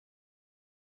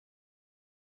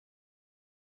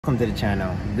Welcome to the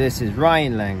channel. This is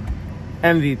Ryan Lang,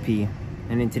 MVP,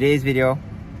 and in today's video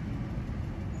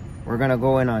we're gonna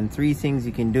go in on 3 things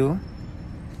you can do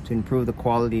to improve the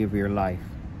quality of your life.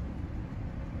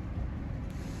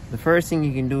 The first thing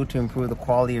you can do to improve the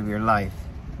quality of your life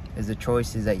is the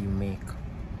choices that you make.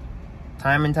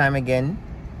 Time and time again,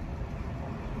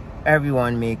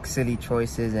 everyone makes silly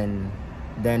choices and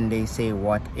then they say,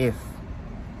 what if?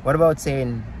 What about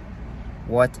saying,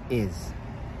 what is?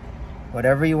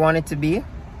 Whatever you want it to be,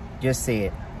 just say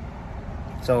it.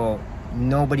 So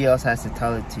nobody else has to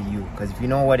tell it to you. Because if you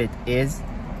know what it is,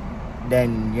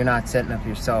 then you're not setting up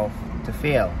yourself to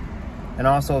fail. And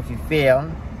also, if you fail,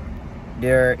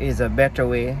 there is a better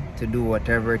way to do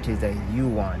whatever it is that you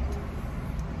want.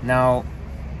 Now,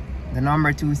 the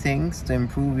number 2 things to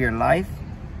improve your life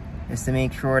is to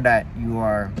make sure that you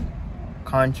are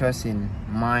conscious in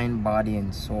mind, body,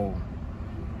 and soul.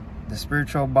 The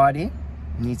spiritual body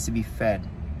needs to be fed.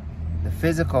 The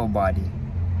physical body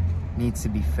needs to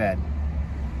be fed.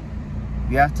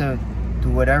 You have to do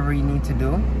whatever you need to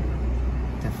do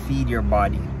to feed your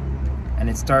body. And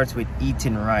it starts with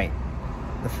eating right.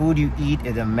 The food you eat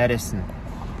is a medicine.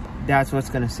 That's what's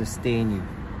going to sustain you.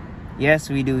 Yes,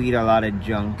 we do eat a lot of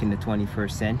junk in the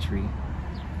 21st century,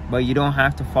 but you don't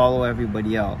have to follow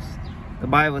everybody else. The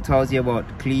Bible tells you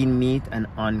about clean meat and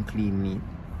unclean meat.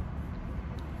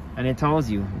 And it tells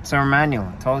you, it's our manual.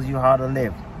 It tells you how to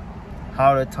live,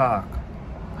 how to talk,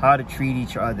 how to treat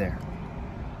each other.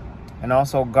 And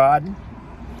also, God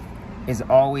is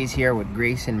always here with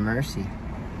grace and mercy.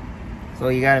 So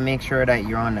you got to make sure that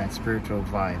you're on that spiritual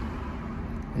vibe.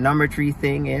 The number 3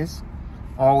 thing is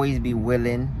always be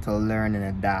willing to learn and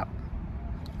adapt.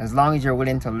 As long as you're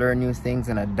willing to learn new things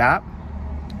and adapt,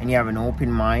 and you have an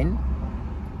open mind,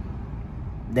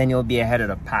 then you'll be ahead of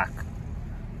the pack.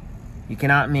 You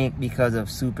cannot make because of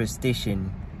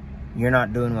superstition, you're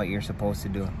not doing what you're supposed to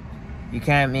do. You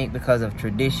can't make because of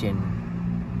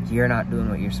tradition, you're not doing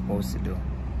what you're supposed to do.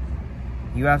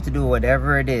 You have to do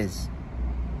whatever it is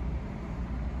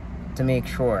to make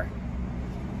sure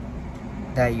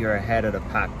that you're ahead of the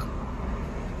pack.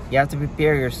 You have to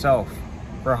prepare yourself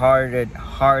for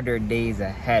harder days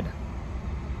ahead,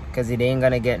 because it ain't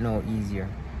gonna get no easier.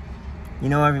 You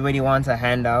know, everybody wants a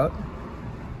handout.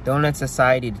 Don't let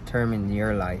society determine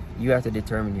your life. You have to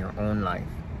determine your own life.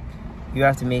 You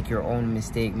have to make your own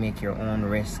mistake, make your own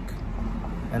risk,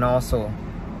 and also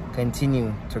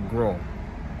continue to grow.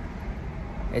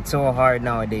 It's so hard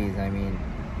nowadays. I mean,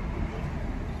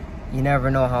 you never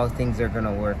know how things are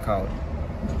gonna work out.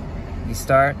 You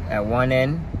start at one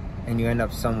end and you end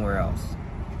up somewhere else.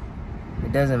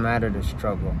 It doesn't matter the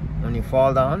struggle. When you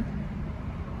fall down,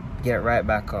 get right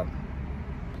back up.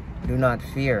 Do not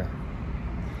fear.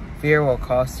 Fear will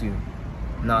cost you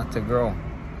not to grow.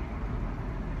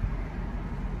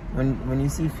 When you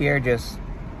see fear, just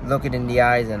look it in the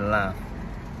eyes and laugh.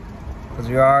 Because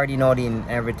we already know the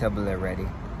inevitable already.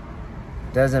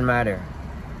 Doesn't matter.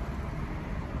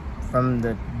 From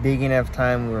the beginning of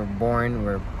time we were born,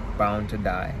 we're bound to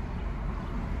die.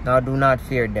 Now do not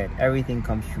fear death. Everything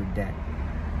comes through death.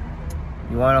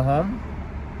 You want a home?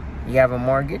 You have a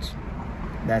mortgage?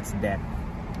 That's death.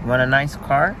 You want a nice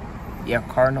car? You have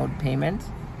car note payments?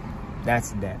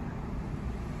 That's debt.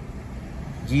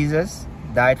 Jesus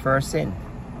died for our sin.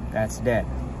 That's debt.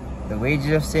 The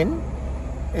wages of sin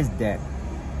is debt.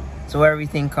 So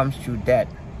everything comes through debt.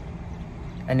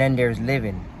 And then there's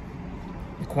living.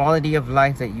 The quality of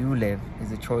life that you live is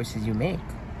the choices you make.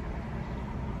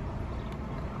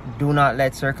 Do not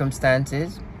let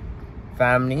circumstances,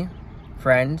 family,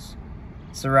 friends,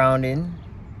 surrounding,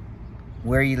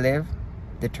 where you live,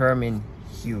 determine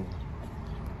you.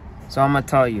 So I'm gonna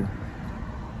tell you,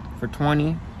 for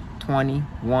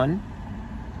 2021,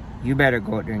 you better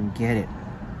go out there and get it.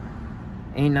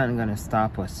 Ain't nothing gonna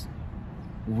stop us.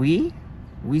 We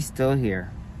still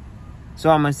here. So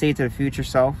I'm gonna say to the future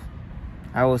self,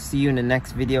 I will see you in the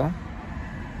next video.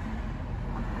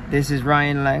 This is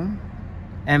Ryan Lang,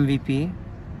 MVP.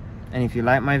 And if you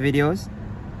like my videos,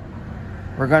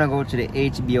 we're gonna go to the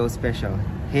HBO special.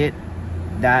 Hit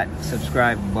that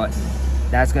subscribe button.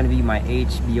 That's gonna be my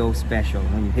HBO special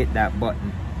when you hit that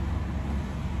button.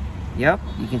 Yep,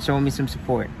 you can show me some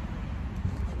support.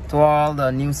 To all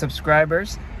the new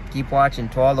subscribers, keep watching.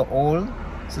 To all the old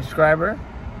subscriber,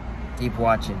 keep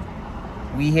watching.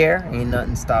 We here, ain't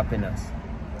nothing stopping us.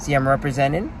 See, I'm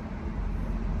representing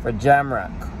for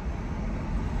Jamrock.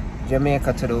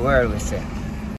 Jamaica to the world, we say.